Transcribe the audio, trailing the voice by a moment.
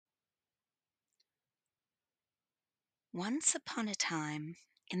Once upon a time,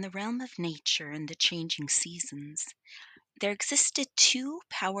 in the realm of nature and the changing seasons, there existed two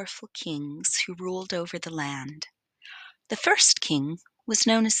powerful kings who ruled over the land. The first king was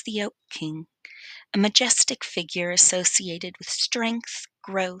known as the Oak King, a majestic figure associated with strength,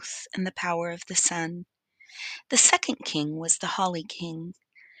 growth, and the power of the sun. The second king was the Holly King,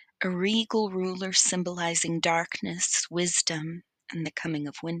 a regal ruler symbolizing darkness, wisdom, and the coming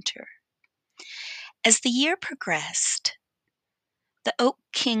of winter. As the year progressed, the Oak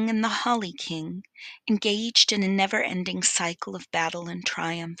King and the Holly King engaged in a never-ending cycle of battle and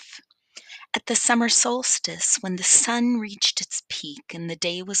triumph. At the summer solstice, when the sun reached its peak and the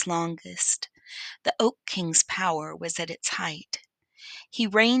day was longest, the Oak King's power was at its height. He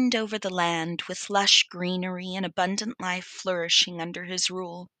reigned over the land with lush greenery and abundant life flourishing under his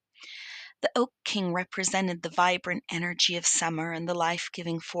rule. The Oak King represented the vibrant energy of summer and the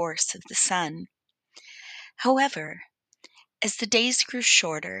life-giving force of the sun. However, as the days grew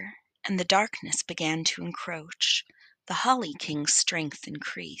shorter and the darkness began to encroach, the Holly King's strength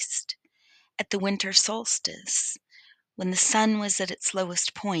increased. At the winter solstice, when the sun was at its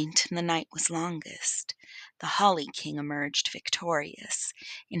lowest point and the night was longest, the Holly King emerged victorious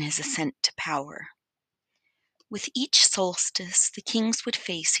in his ascent to power. With each solstice, the kings would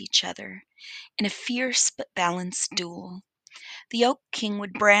face each other in a fierce but balanced duel. The Oak King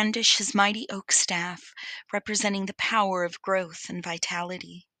would brandish his mighty oak staff, representing the power of growth and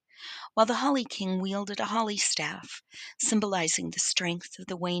vitality, while the Holly King wielded a holly staff, symbolizing the strength of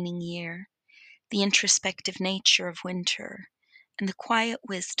the waning year, the introspective nature of winter, and the quiet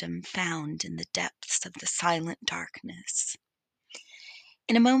wisdom found in the depths of the silent darkness.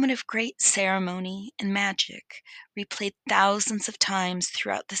 In a moment of great ceremony and magic, replayed thousands of times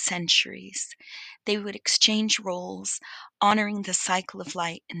throughout the centuries, they would exchange roles, honoring the cycle of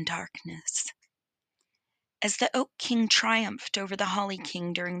light and darkness. As the Oak King triumphed over the Holly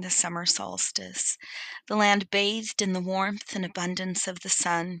King during the summer solstice, the land bathed in the warmth and abundance of the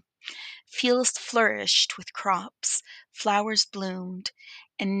sun. Fields flourished with crops, flowers bloomed,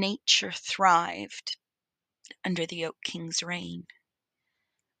 and nature thrived under the Oak King's reign.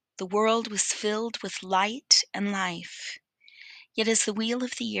 The world was filled with light and life. Yet as the wheel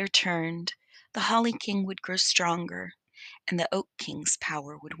of the year turned, the Holly King would grow stronger, and the Oak King's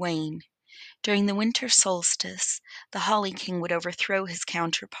power would wane. During the winter solstice, the Holly King would overthrow his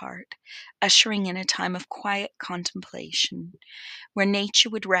counterpart, ushering in a time of quiet contemplation, where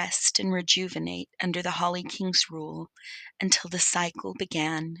nature would rest and rejuvenate under the Holly King's rule until the cycle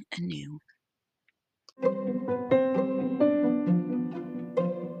began anew.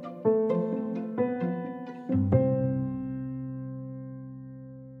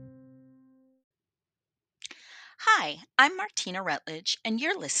 Hi, I'm Martina Rutledge, and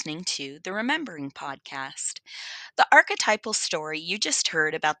you're listening to the Remembering Podcast. The archetypal story you just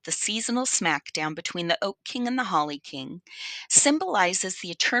heard about the seasonal smackdown between the Oak King and the Holly King symbolizes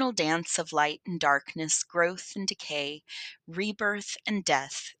the eternal dance of light and darkness, growth and decay, rebirth and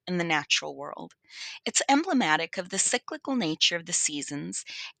death in the natural world. It's emblematic of the cyclical nature of the seasons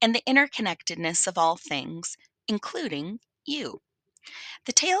and the interconnectedness of all things, including you.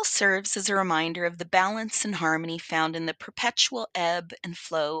 The tale serves as a reminder of the balance and harmony found in the perpetual ebb and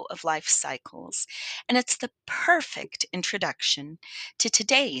flow of life cycles, and it's the perfect introduction to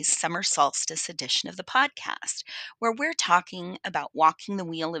today's summer solstice edition of the podcast, where we're talking about walking the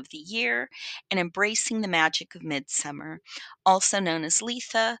wheel of the year and embracing the magic of midsummer, also known as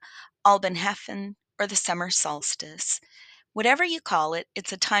Letha, Albenhefen, or the summer solstice. Whatever you call it,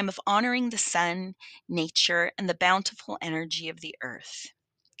 it's a time of honoring the sun, nature, and the bountiful energy of the earth.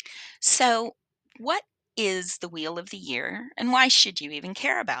 So, what is the Wheel of the Year, and why should you even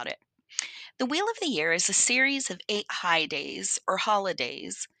care about it? The Wheel of the Year is a series of 8 high days or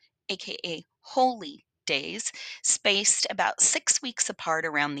holidays, aka holy days, spaced about 6 weeks apart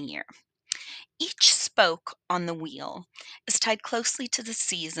around the year. Each spoke on the wheel is tied closely to the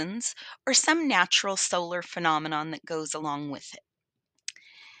seasons or some natural solar phenomenon that goes along with it.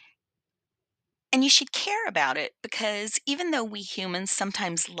 And you should care about it because even though we humans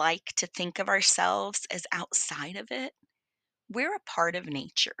sometimes like to think of ourselves as outside of it, we're a part of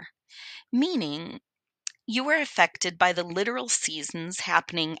nature, meaning you are affected by the literal seasons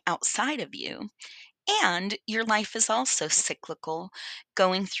happening outside of you. And your life is also cyclical,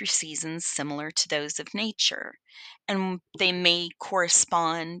 going through seasons similar to those of nature. And they may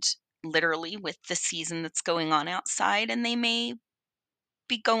correspond literally with the season that's going on outside, and they may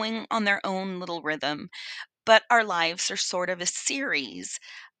be going on their own little rhythm, but our lives are sort of a series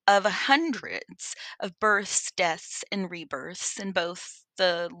of hundreds of births, deaths, and rebirths in both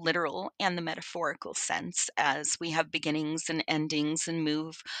the literal and the metaphorical sense as we have beginnings and endings and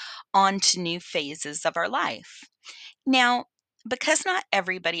move on to new phases of our life. Now, because not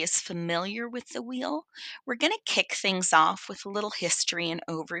everybody is familiar with the wheel, we're going to kick things off with a little history and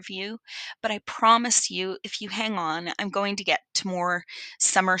overview. But I promise you, if you hang on, I'm going to get to more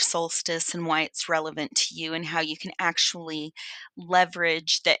summer solstice and why it's relevant to you and how you can actually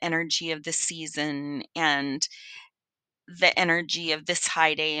leverage the energy of the season and the energy of this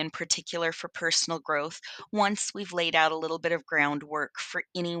high day in particular for personal growth once we've laid out a little bit of groundwork for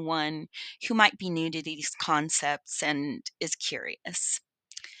anyone who might be new to these concepts and is curious.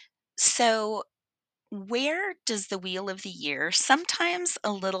 So, where does the Wheel of the Year, sometimes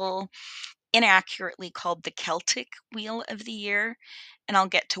a little inaccurately called the Celtic Wheel of the Year, and I'll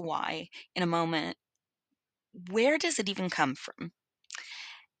get to why in a moment, where does it even come from?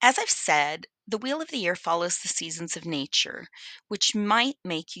 As I've said, the wheel of the year follows the seasons of nature, which might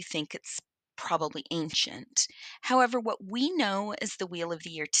make you think it's probably ancient. However, what we know as the wheel of the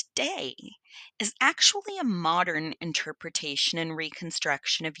year today is actually a modern interpretation and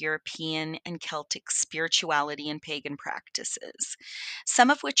reconstruction of European and Celtic spirituality and pagan practices, some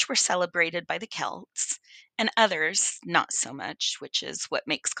of which were celebrated by the Celts, and others not so much, which is what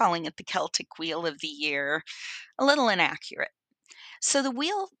makes calling it the Celtic Wheel of the Year a little inaccurate. So, the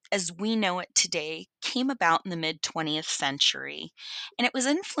wheel as we know it today came about in the mid 20th century, and it was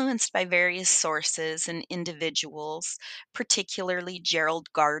influenced by various sources and individuals, particularly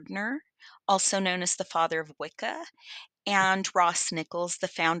Gerald Gardner, also known as the father of Wicca, and Ross Nichols, the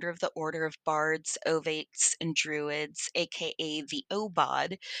founder of the Order of Bards, Ovates, and Druids, aka the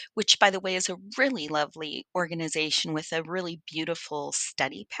OBOD, which, by the way, is a really lovely organization with a really beautiful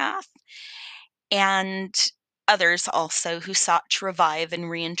study path, and others also who sought to revive and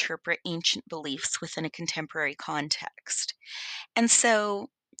reinterpret ancient beliefs within a contemporary context. And so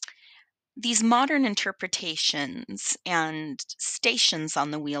these modern interpretations and stations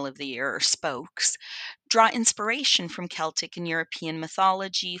on the wheel of the year, or spokes, draw inspiration from Celtic and European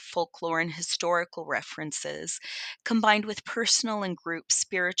mythology, folklore, and historical references, combined with personal and group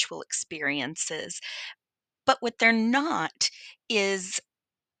spiritual experiences. But what they're not is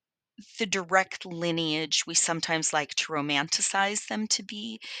the direct lineage we sometimes like to romanticize them to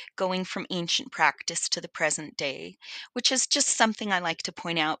be, going from ancient practice to the present day, which is just something I like to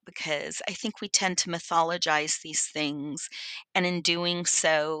point out because I think we tend to mythologize these things, and in doing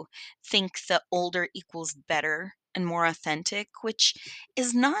so, think the older equals better and more authentic, which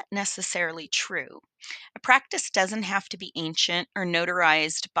is not necessarily true. A practice doesn't have to be ancient or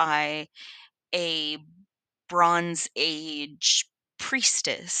notarized by a Bronze Age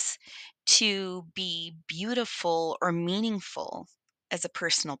priestess to be beautiful or meaningful as a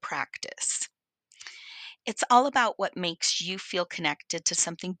personal practice. It's all about what makes you feel connected to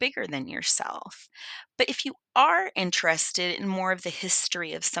something bigger than yourself. But if you are interested in more of the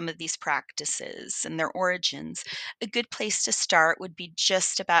history of some of these practices and their origins, a good place to start would be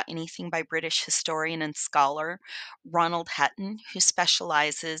just about anything by British historian and scholar Ronald Hutton, who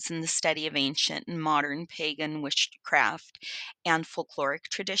specializes in the study of ancient and modern pagan witchcraft and folkloric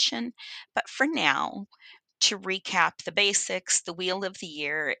tradition. But for now, to recap the basics, the Wheel of the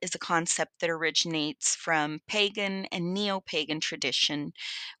Year is a concept that originates from pagan and neo pagan tradition,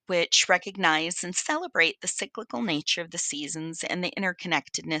 which recognize and celebrate the cyclical nature of the seasons and the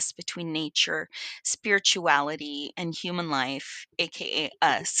interconnectedness between nature, spirituality, and human life, aka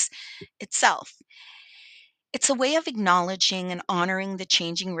us, itself. It's a way of acknowledging and honoring the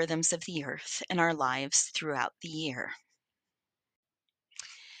changing rhythms of the earth and our lives throughout the year.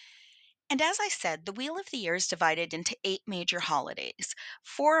 And as I said, the Wheel of the Year is divided into 8 major holidays,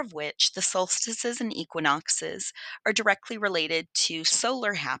 4 of which, the solstices and equinoxes, are directly related to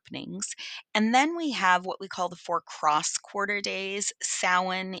solar happenings. And then we have what we call the 4 cross quarter days,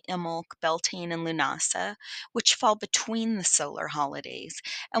 Samhain, Imbolc, Beltane, and Lunasa, which fall between the solar holidays.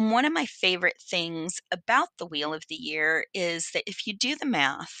 And one of my favorite things about the Wheel of the Year is that if you do the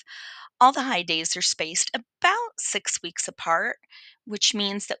math, all the high days are spaced about 6 weeks apart, which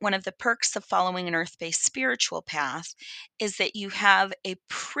means that one of the perks of following an earth based spiritual path is that you have a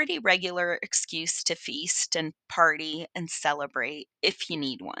pretty regular excuse to feast and party and celebrate if you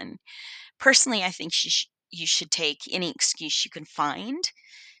need one. Personally, I think you should take any excuse you can find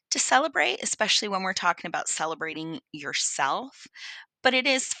to celebrate, especially when we're talking about celebrating yourself. But it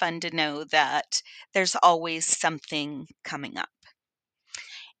is fun to know that there's always something coming up.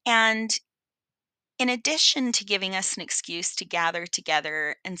 And in addition to giving us an excuse to gather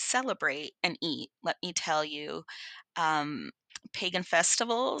together and celebrate and eat, let me tell you, um, pagan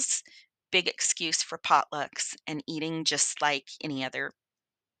festivals, big excuse for potlucks and eating just like any other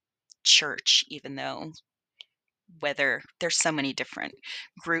church, even though whether there's so many different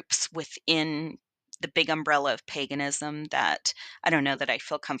groups within the big umbrella of paganism that I don't know that I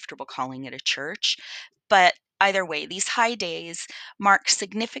feel comfortable calling it a church. But either way, these high days mark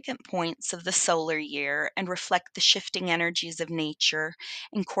significant points of the solar year and reflect the shifting energies of nature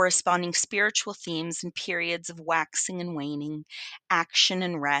and corresponding spiritual themes and periods of waxing and waning, action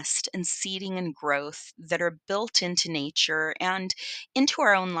and rest, and seeding and growth that are built into nature and into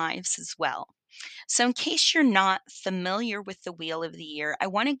our own lives as well. So, in case you're not familiar with the Wheel of the Year, I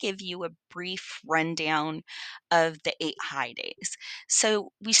want to give you a brief rundown of the 8 high days.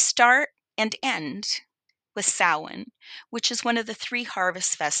 So, we start and end with Samhain, which is one of the three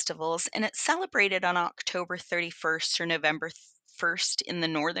harvest festivals, and it's celebrated on October 31st or November 1st in the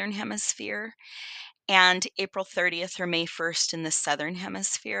Northern Hemisphere and April 30th or May 1st in the Southern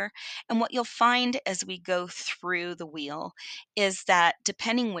Hemisphere. And what you'll find as we go through the wheel is that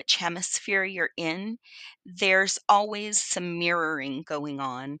depending which hemisphere you're in, there's always some mirroring going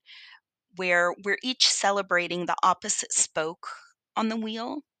on where we're each celebrating the opposite spoke on the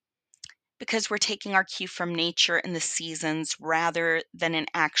wheel because we're taking our cue from nature and the seasons rather than an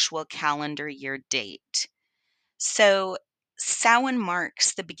actual calendar year date. So, Samhain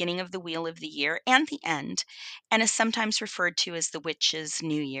marks the beginning of the Wheel of the Year and the end, and is sometimes referred to as the Witch's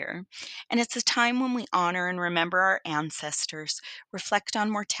New Year. And it's a time when we honor and remember our ancestors, reflect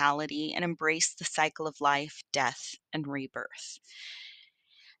on mortality, and embrace the cycle of life, death, and rebirth.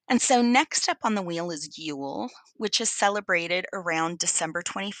 And so, next up on the wheel is Yule, which is celebrated around December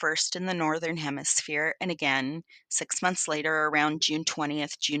 21st in the Northern Hemisphere, and again, 6 months later, around June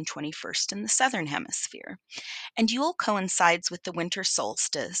 20th, June 21st in the Southern Hemisphere. And Yule coincides with the winter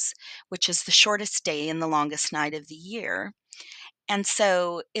solstice, which is the shortest day and the longest night of the year. And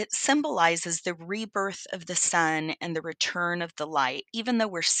so it symbolizes the rebirth of the sun and the return of the light, even though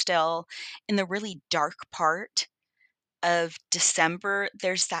we're still in the really dark part of December,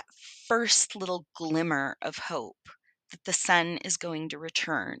 there's that first little glimmer of hope that the sun is going to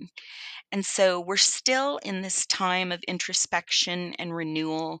return. And so we're still in this time of introspection and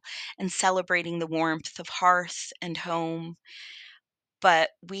renewal and celebrating the warmth of hearth and home. But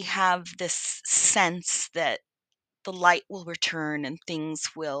we have this sense that the light will return and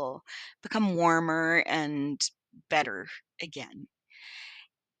things will become warmer and better again.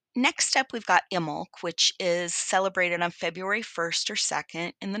 Next up, we've got Imbolc, which is celebrated on February 1st or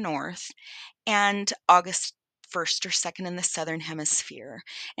 2nd in the north and August 1st or 2nd in the southern hemisphere.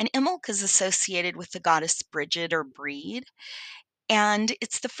 And Imbolc is associated with the goddess Bridget or Breed, and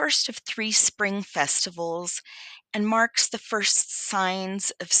it's the first of three spring festivals and marks the first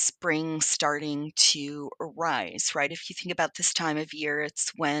signs of spring starting to arise, right? If you think about this time of year,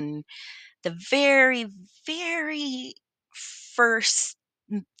 it's when the very, very first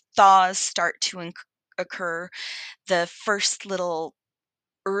thaws start to occur, the first little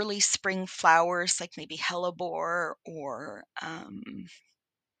early spring flowers, like maybe hellebore or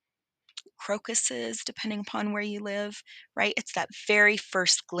crocuses, depending upon where you live, right? It's that very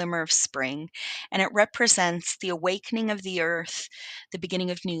first glimmer of spring, and it represents the awakening of the earth, the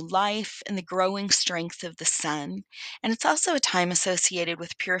beginning of new life, and the growing strength of the sun. And it's also a time associated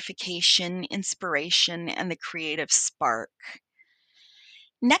with purification, inspiration, and the creative spark.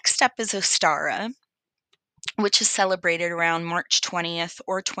 Next up is Ostara, which is celebrated around March 20th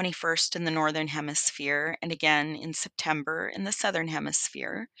or 21st in the Northern Hemisphere, and again in September in the Southern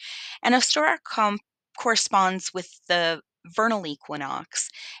Hemisphere. And Ostara corresponds with the vernal equinox,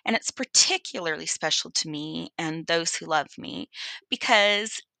 and it's particularly special to me and those who love me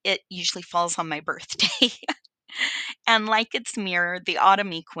because it usually falls on my birthday. And like its mirror, the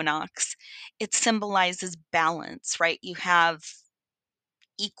autumn equinox, it symbolizes balance, right? You have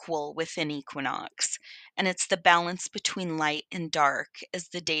equal within equinox. And it's the balance between light and dark as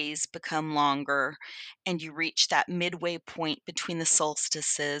the days become longer and you reach that midway point between the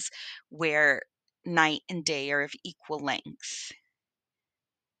solstices where night and day are of equal length.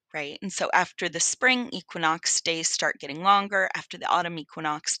 Right. And so after the spring equinox, days start getting longer. After the autumn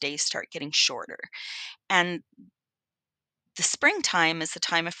equinox, days start getting shorter. And the springtime is a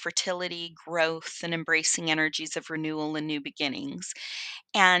time of fertility, growth, and embracing energies of renewal and new beginnings.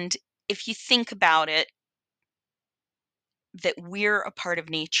 And if you think about it, that we're a part of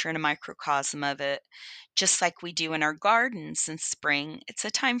nature and a microcosm of it, just like we do in our gardens in spring. It's a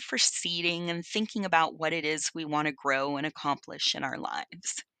time for seeding and thinking about what it is we want to grow and accomplish in our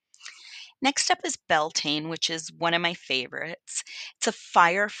lives. Next up is Beltane, which is one of my favorites. It's a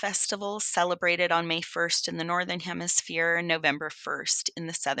fire festival celebrated on May 1st in the Northern Hemisphere and November 1st in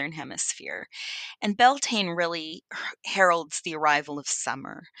the Southern Hemisphere. And Beltane really heralds the arrival of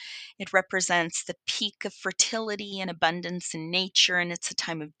summer. It represents the peak of fertility and abundance in nature, and it's a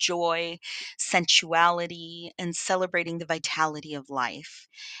time of joy, sensuality, and celebrating the vitality of life.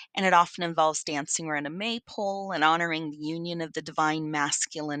 And it often involves dancing around a maypole and honoring the union of the divine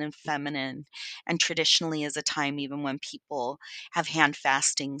masculine and feminine, and traditionally is a time even when people have hand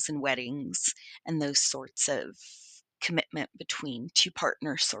fastings and weddings and those sorts of commitment between two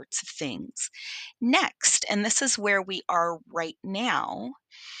partner sorts of things. Next, and this is where we are right now,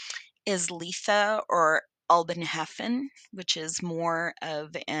 is Letha or Albenhefen, which is more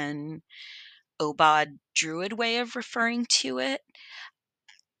of an Obod Druid way of referring to it.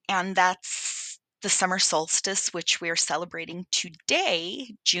 And that's the summer solstice, which we are celebrating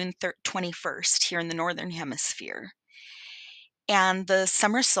today, June 21st, here in the Northern Hemisphere. And the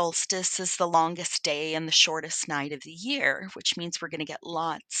summer solstice is the longest day and the shortest night of the year, which means we're going to get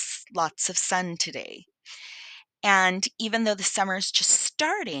lots of sun today. And even though the summer is just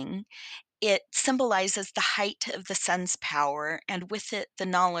starting, it symbolizes the height of the sun's power, and with it, the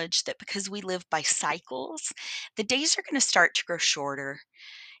knowledge that because we live by cycles, the days are going to start to grow shorter.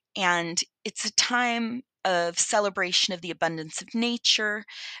 And it's a time of celebration of the abundance of nature,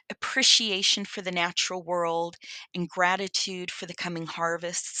 appreciation for the natural world, and gratitude for the coming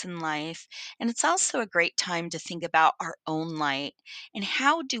harvests in life. And it's also a great time to think about our own light and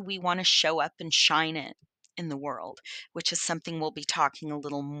how do we want to show up and shine it in the world, which is something we'll be talking a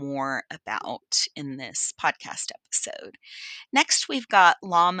little more about in this podcast episode. Next, we've got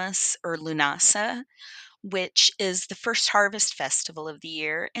Lammas or Lunasa, which is the first harvest festival of the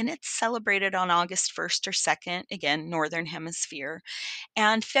year, and it's celebrated on August 1st or 2nd, again, Northern Hemisphere,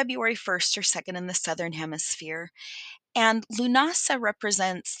 and February 1st or 2nd in the Southern Hemisphere. And Lunasa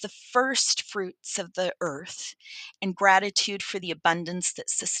represents the first fruits of the earth and gratitude for the abundance that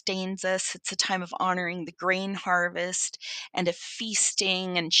sustains us. It's a time of honoring the grain harvest and of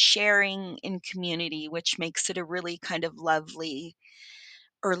feasting and sharing in community, which makes it a really kind of lovely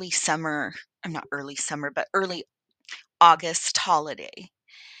early summer, not early summer, but early August holiday.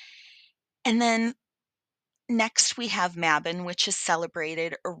 And then next we have Mabon, which is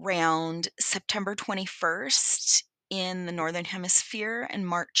celebrated around September 21st in the Northern Hemisphere and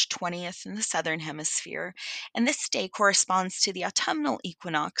March 20th in the Southern Hemisphere. And this day corresponds to the autumnal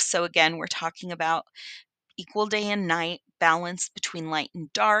equinox. So again, we're talking about equal day and night, balance between light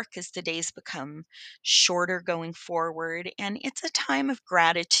and dark as the days become shorter going forward. And it's a time of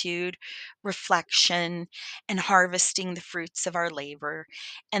gratitude, reflection, and harvesting the fruits of our labor.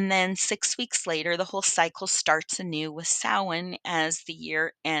 And then 6 weeks later, the whole cycle starts anew with Samhain as the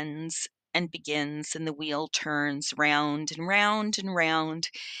year ends and begins, and the wheel turns round and round and round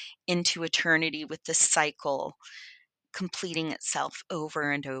into eternity with this cycle completing itself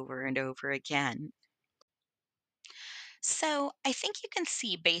over and over and over again. So I think you can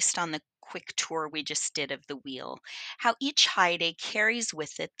see, based on the quick tour we just did of the wheel, how each high day carries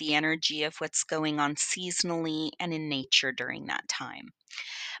with it the energy of what's going on seasonally and in nature during that time.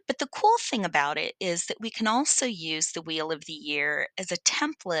 But the cool thing about it is that we can also use the wheel of the year as a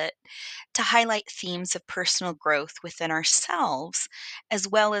template to highlight themes of personal growth within ourselves, as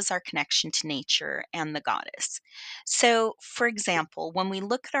well as our connection to nature and the goddess. So, for example, when we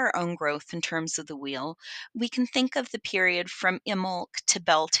look at our own growth in terms of the wheel, we can think of the period from Imbolc to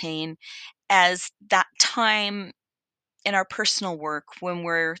Beltane as that time in our personal work when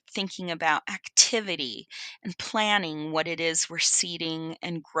we're thinking about activity and planning what it is we're seeding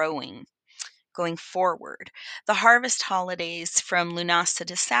and growing going forward. The harvest holidays from Lunasa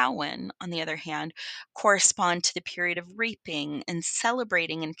to Samhain, on the other hand, correspond to the period of reaping and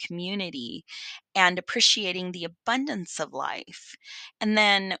celebrating in community and appreciating the abundance of life. And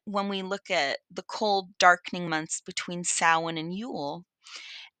then when we look at the cold, darkening months between Samhain and Yule,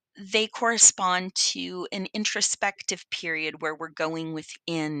 they correspond to an introspective period where we're going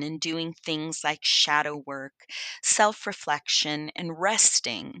within and doing things like shadow work, self reflection, and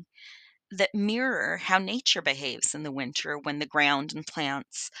resting that mirror how nature behaves in the winter when the ground and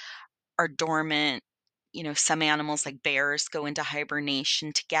plants are dormant. Some animals like bears go into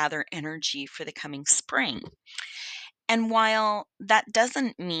hibernation to gather energy for the coming spring. And while that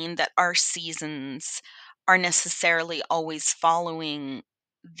doesn't mean that our seasons are necessarily always following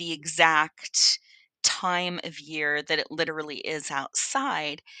the exact time of year that it literally is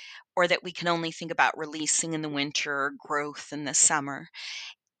outside, or that we can only think about releasing in the winter or growth in the summer,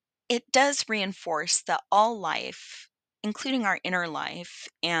 it does reinforce that all life including our inner life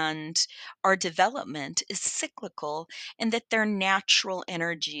and our development, is cyclical and that there are natural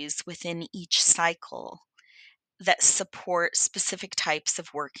energies within each cycle that support specific types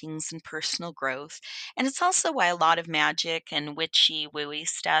of workings and personal growth. And it's also why a lot of magic and witchy, wooey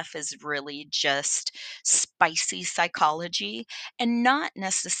stuff is really just spicy psychology and not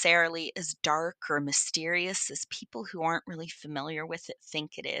necessarily as dark or mysterious as people who aren't really familiar with it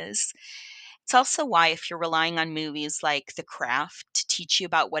think it is. It's also why, if you're relying on movies like The Craft to teach you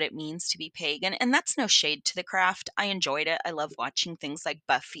about what it means to be pagan, and that's no shade to The Craft, I enjoyed it. I love watching things like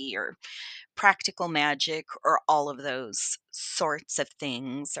Buffy or Practical Magic or all of those sorts of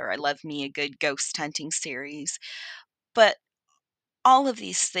things, or I love me a good ghost hunting series. But all of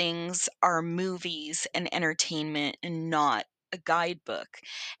these things are movies and entertainment and not a guidebook.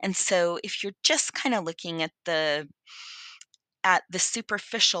 And so if you're just kind of looking at the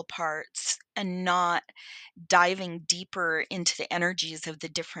superficial parts and not diving deeper into the energies of the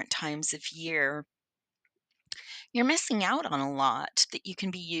different times of year, you're missing out on a lot that you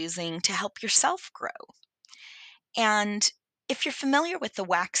can be using to help yourself grow. And if you're familiar with the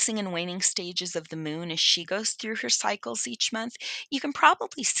waxing and waning stages of the moon as she goes through her cycles each month, you can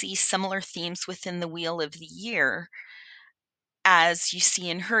probably see similar themes within the wheel of the year as you see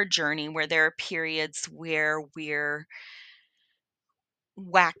in her journey, where there are periods where we're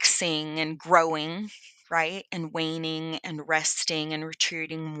waxing and growing, right? And waning and resting and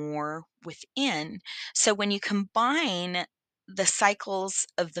retreating more within. So when you combine the cycles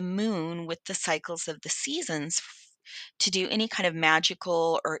of the moon with the cycles of the seasons to do any kind of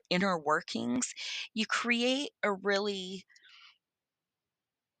magical or inner workings, you create a really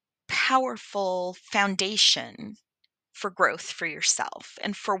powerful foundation for growth for yourself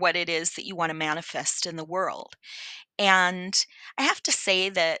and for what it is that you want to manifest in the world. And I have to say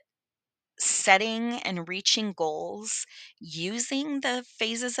that setting and reaching goals using the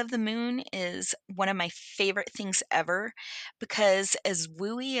phases of the moon is one of my favorite things ever, because as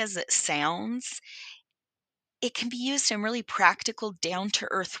wooey as it sounds, it can be used in really practical, down to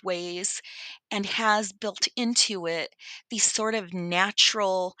earth ways and has built into it these sort of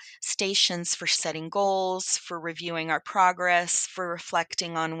natural stations for setting goals, for reviewing our progress, for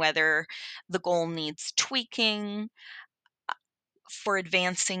reflecting on whether the goal needs tweaking, for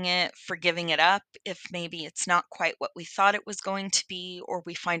advancing it, for giving it up if maybe it's not quite what we thought it was going to be, or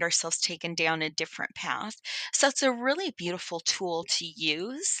we find ourselves taken down a different path. So it's a really beautiful tool to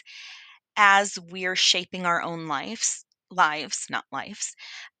use as we're shaping our own lives, not lives.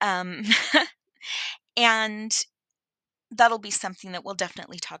 Um, and that'll be something that we'll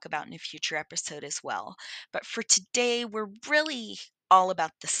definitely talk about in a future episode as well. But for today, we're really all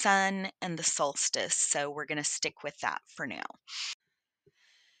about the sun and the solstice. So we're going to stick with that for now.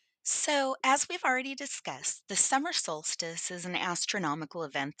 So, as we've already discussed, the summer solstice is an astronomical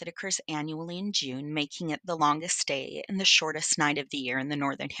event that occurs annually in June, making it the longest day and the shortest night of the year in the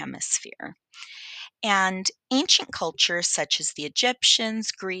Northern Hemisphere. And ancient cultures such as the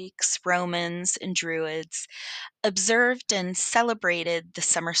Egyptians, Greeks, Romans, and Druids observed and celebrated the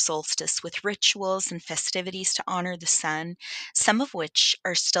summer solstice with rituals and festivities to honor the sun, some of which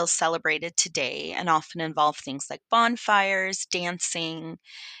are still celebrated today and often involve things like bonfires, dancing,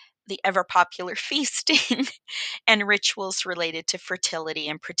 the ever popular feasting, and rituals related to fertility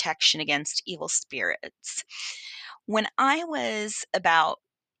and protection against evil spirits. When I was about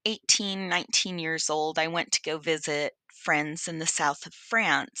 18, 19 years old, I went to go visit friends in the south of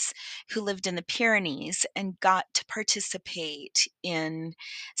France who lived in the Pyrenees and got to participate in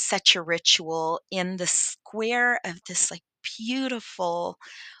such a ritual in the square of this like beautiful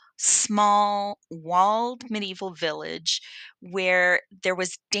small walled medieval village where there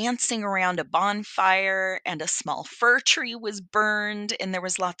was dancing around a bonfire and a small fir tree was burned, and there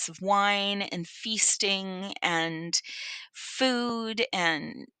was lots of wine and feasting and food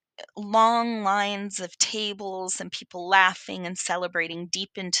and long lines of tables and people laughing and celebrating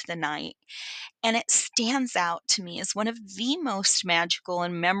deep into the night. And it stands out to me as one of the most magical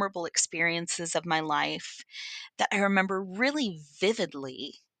and memorable experiences of my life that I remember really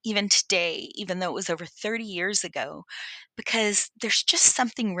vividly, even today, even though it was over 30 years ago, because there's just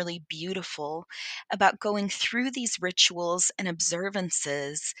something really beautiful about going through these rituals and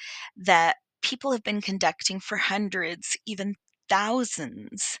observances that people have been conducting for hundreds, even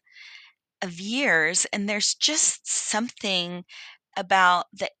thousands of years. And there's just something about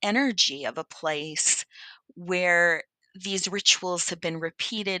the energy of a place where these rituals have been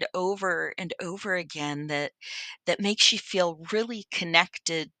repeated over and over again that makes you feel really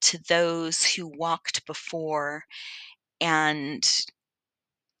connected to those who walked before. And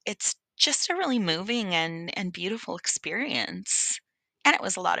it's just a really moving and beautiful experience. And it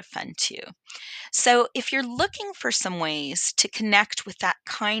was a lot of fun too. So, if you're looking for some ways to connect with that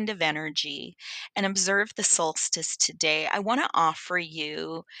kind of energy and observe the solstice today, I want to offer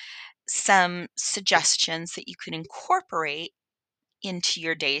you some suggestions that you can incorporate into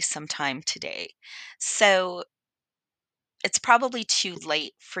your day sometime today. So, it's probably too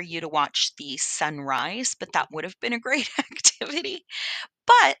late for you to watch the sunrise, but that would have been a great activity.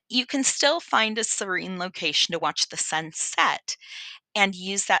 But you can still find a serene location to watch the sunset and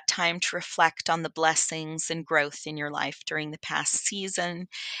use that time to reflect on the blessings and growth in your life during the past season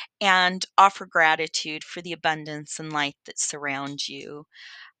and offer gratitude for the abundance and light that surrounds you.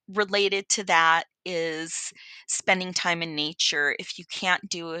 Related to that is spending time in nature. If you can't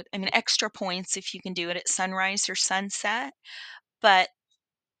do it, I mean, extra points if you can do it at sunrise or sunset. But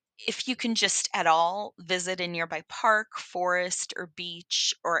if you can just at all visit a nearby park, forest, or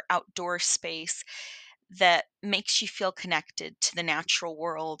beach or outdoor space that makes you feel connected to the natural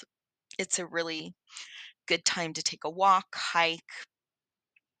world, it's a really good time to take a walk, hike,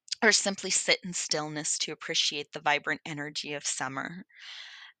 or simply sit in stillness to appreciate the vibrant energy of summer.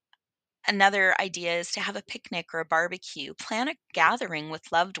 Another idea is to have a picnic or a barbecue. Plan a gathering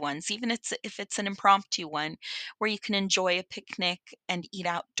with loved ones, even if it's an impromptu one, where you can enjoy a picnic and eat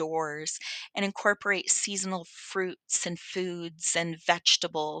outdoors and incorporate seasonal fruits and foods and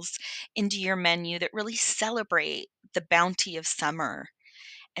vegetables into your menu that really celebrate the bounty of summer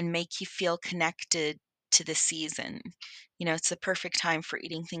and make you feel connected to the season. It's the perfect time for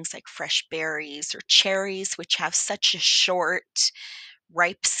eating things like fresh berries or cherries, which have such a short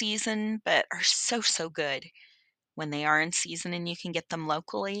ripe season, but are so, so good when they are in season and you can get them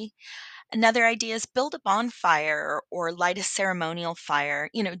locally. Another idea is build a bonfire or light a ceremonial fire.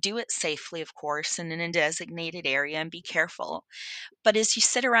 Do it safely, of course, and in a designated area and be careful. But as you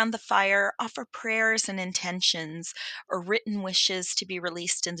sit around the fire, offer prayers and intentions or written wishes to be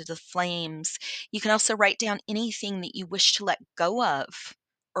released into the flames. You can also write down anything that you wish to let go of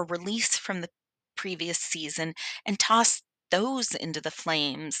or release from the previous season and toss those into the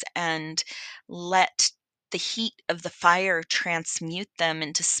flames and let the heat of the fire transmute them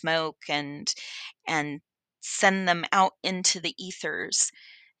into smoke and send them out into the ethers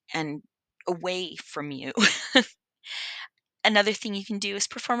and away from you. Another thing you can do is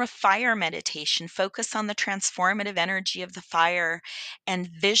perform a fire meditation. Focus on the transformative energy of the fire and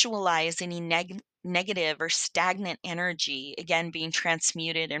visualize any negative or stagnant energy, again, being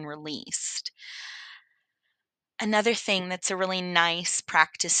transmuted and released. Another thing that's a really nice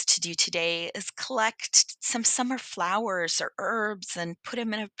practice to do today is collect some summer flowers or herbs and put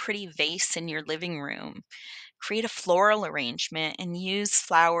them in a pretty vase in your living room. Create a floral arrangement and use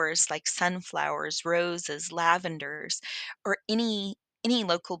flowers like sunflowers, roses, lavenders, or any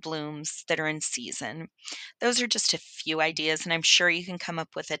local blooms that are in season. Those are just a few ideas, and I'm sure you can come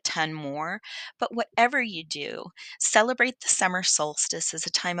up with a ton more. But whatever you do, celebrate the summer solstice as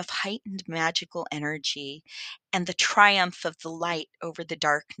a time of heightened magical energy and the triumph of the light over the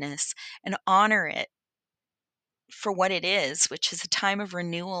darkness, and honor it for what it is, which is a time of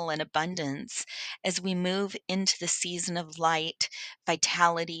renewal and abundance as we move into the season of light,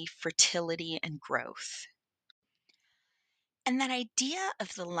 vitality, fertility, and growth. And that idea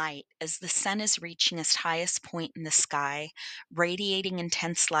of the light as the sun is reaching its highest point in the sky, radiating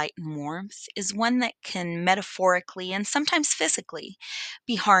intense light and warmth, is one that can metaphorically and sometimes physically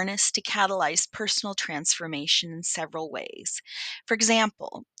be harnessed to catalyze personal transformation in several ways. For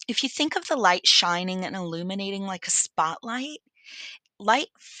example, if you think of the light shining and illuminating like a spotlight, light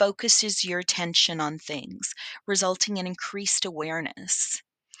focuses your attention on things, resulting in increased awareness.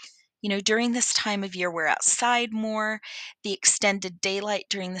 During this time of year, we're outside more. The extended daylight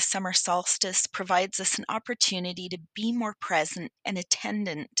during the summer solstice provides us an opportunity to be more present and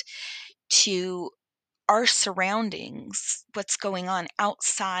attendant to our surroundings, what's going on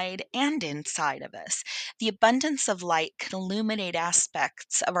outside and inside of us. The abundance of light can illuminate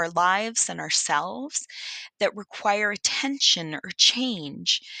aspects of our lives and ourselves that require attention or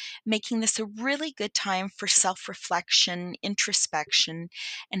change, making this a really good time for self reflection, introspection,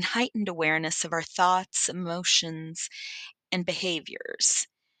 and heightened awareness of our thoughts, emotions, and behaviors.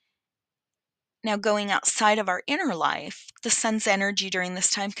 Now, going outside of our inner life, the sun's energy during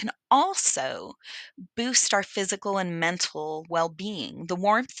this time can also boost our physical and mental well being. The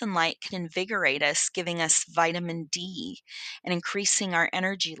warmth and light can invigorate us, giving us vitamin D and increasing our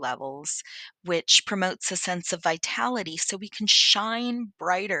energy levels, which promotes a sense of vitality so we can shine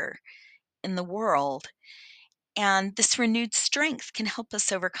brighter in the world. And this renewed strength can help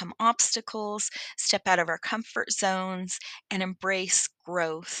us overcome obstacles, step out of our comfort zones, and embrace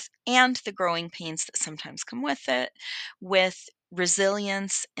growth and the growing pains that sometimes come with it with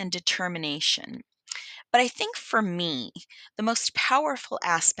resilience and determination. But I think for me, the most powerful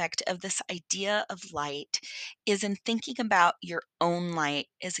aspect of this idea of light is in thinking about your own light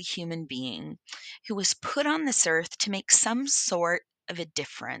as a human being who was put on this earth to make some sort of a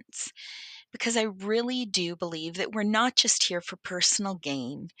difference. Because I really do believe that we're not just here for personal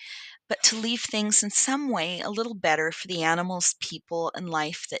gain, but to leave things in some way a little better for the animals, people, and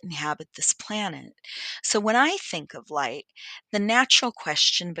life that inhabit this planet. So when I think of light, the natural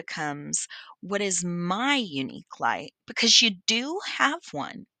question becomes, what is my unique light? Because you do have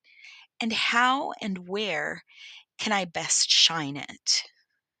one. And how and where can I best shine it?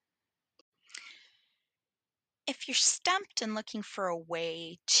 If you're stumped and looking for a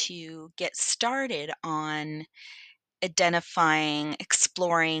way to get started on identifying,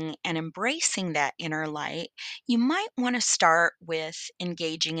 exploring, and embracing that inner light, you might want to start with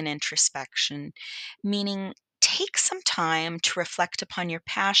engaging in introspection, meaning take some time to reflect upon your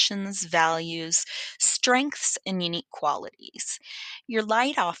passions, values, strengths, and unique qualities. Your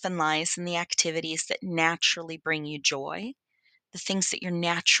light often lies in the activities that naturally bring you joy, the things that you're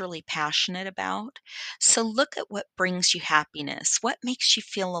naturally passionate about. So look at what brings you happiness, what makes you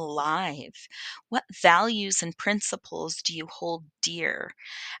feel alive, what values and principles do you hold dear.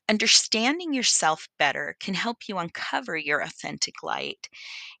 Understanding yourself better can help you uncover your authentic light.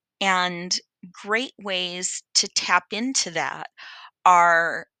 And great ways to tap into that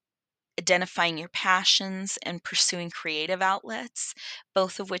are identifying your passions and pursuing creative outlets,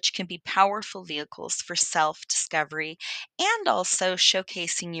 both of which can be powerful vehicles for self discovery and also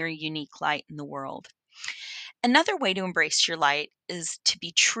showcasing your unique light in the world. Another way to embrace your light is to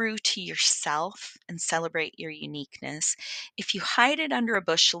be true to yourself and celebrate your uniqueness. If you hide it under a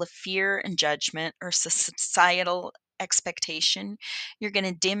bushel of fear and judgment or societal expectation, you're going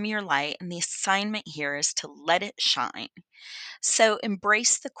to dim your light, and the assignment here is to let it shine. So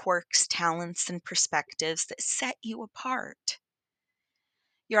embrace the quirks, talents, and perspectives that set you apart.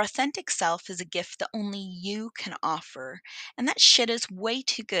 Your authentic self is a gift that only you can offer, and that shit is way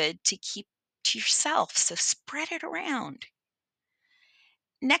too good to keep to yourself, so spread it around.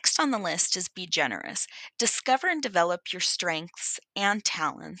 Next on the list is be generous. Discover and develop your strengths and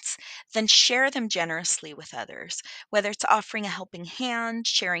talents, then share them generously with others. Whether it's offering a helping hand,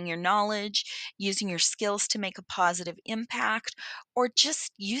 sharing your knowledge, using your skills to make a positive impact, or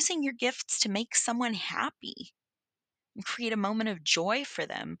just using your gifts to make someone happy and create a moment of joy for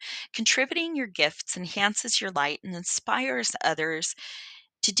them. Contributing your gifts enhances your light and inspires others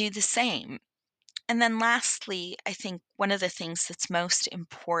to do the same. And then lastly, I think one of the things that's most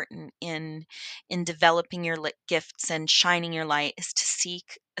important in developing your gifts and shining your light is to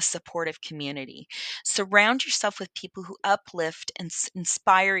seek a supportive community. Surround yourself with people who uplift and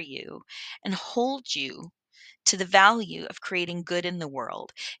inspire you and hold you to the value of creating good in the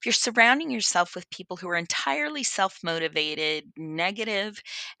world. If you're surrounding yourself with people who are entirely self motivated, negative,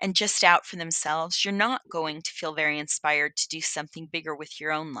 and just out for themselves, you're not going to feel very inspired to do something bigger with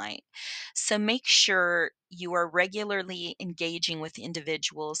your own light. So make sure you are regularly engaging with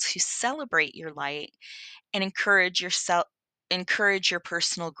individuals who celebrate your light and encourage your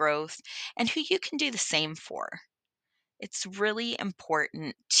personal growth and who you can do the same for. It's really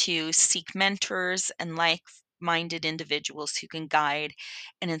important to seek mentors and like minded individuals who can guide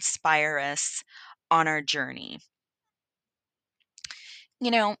and inspire us on our journey.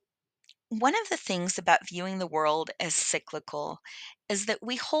 You know, one of the things about viewing the world as cyclical is that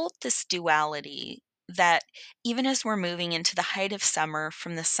we hold this duality that even as we're moving into the height of summer,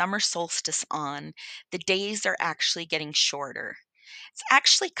 from the summer solstice on, the days are actually getting shorter. It's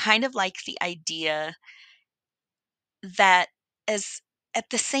actually kind of like the idea that as at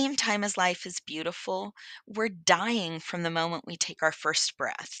the same time as life is beautiful, we're dying from the moment we take our first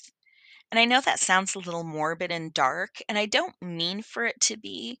breath. And I know that sounds a little morbid and dark, and I don't mean for it to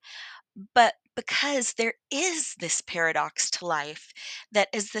be, but because there is this paradox to life that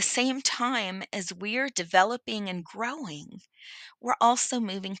is the same time as we're developing and growing, we're also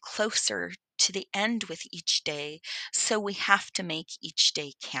moving closer to the end with each day. So we have to make each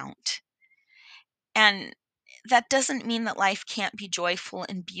day count. And that doesn't mean that life can't be joyful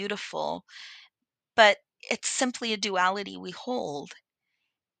and beautiful, but it's simply a duality we hold.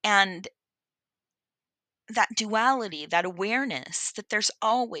 And that duality, that awareness that there's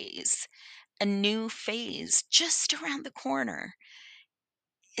always a new phase just around the corner,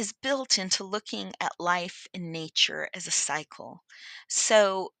 is built into looking at life and nature as a cycle.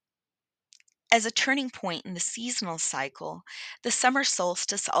 So As a turning point in the seasonal cycle, the summer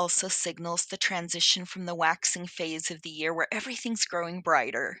solstice also signals the transition from the waxing phase of the year where everything's growing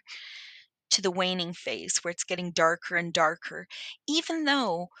brighter to the waning phase where it's getting darker and darker. Even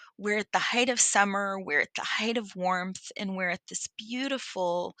though we're at the height of summer, we're at the height of warmth, and we're at this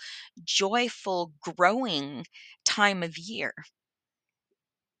beautiful, joyful, growing time of year.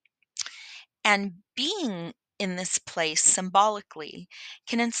 And being in this place symbolically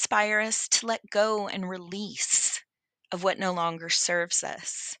can inspire us to let go and release of what no longer serves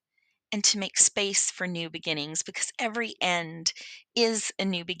us and to make space for new beginnings because every end is a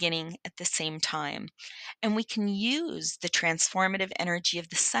new beginning at the same time. And we can use the transformative energy of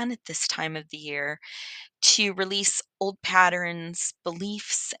the sun at this time of the year to release old patterns,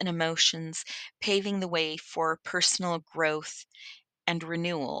 beliefs, and emotions, paving the way for personal growth and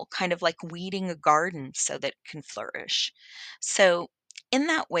renewal, kind of like weeding a garden so that it can flourish. So, in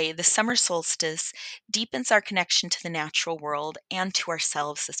that way, the summer solstice deepens our connection to the natural world and to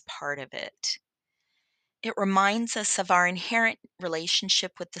ourselves as part of it. It reminds us of our inherent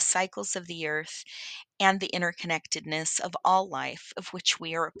relationship with the cycles of the earth and the interconnectedness of all life, of which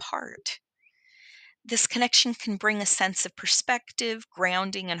we are a part. This connection can bring a sense of perspective,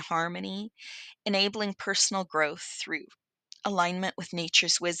 grounding, and harmony, enabling personal growth through alignment with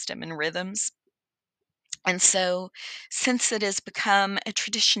nature's wisdom and rhythms. And so, since it has become a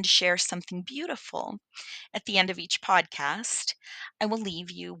tradition to share something beautiful at the end of each podcast, I will leave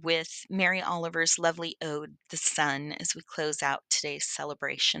you with Mary Oliver's lovely ode, The Sun, as we close out today's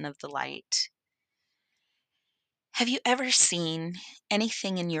celebration of the light. Have you ever seen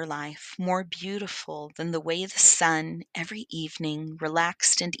anything in your life more beautiful than the way the sun every evening,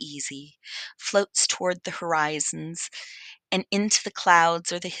 relaxed and easy, floats toward the horizons and into the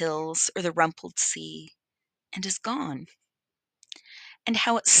clouds or the hills or the rumpled sea and is gone? And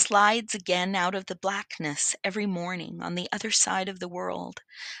how it slides again out of the blackness every morning on the other side of the world,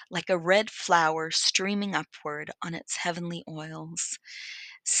 like a red flower streaming upward on its heavenly oils,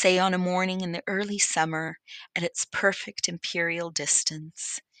 say on a morning in the early summer at its perfect imperial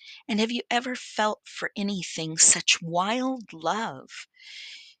distance. And have you ever felt for anything such wild love?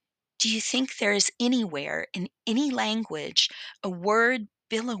 Do you think there is anywhere in any language a word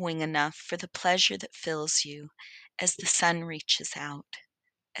billowing enough for the pleasure that fills you as the sun reaches out,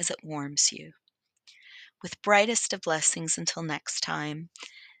 as it warms you? With brightest of blessings until next time,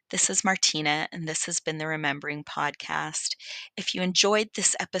 this is Martina, and this has been the Remembering Podcast. If you enjoyed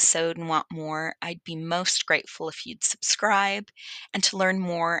this episode and want more, I'd be most grateful if you'd subscribe. And to learn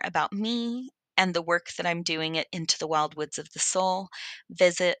more about me and the work that I'm doing at Into the Wild Woods of the Soul,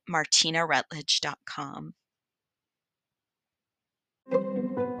 visit martinarutledge.com.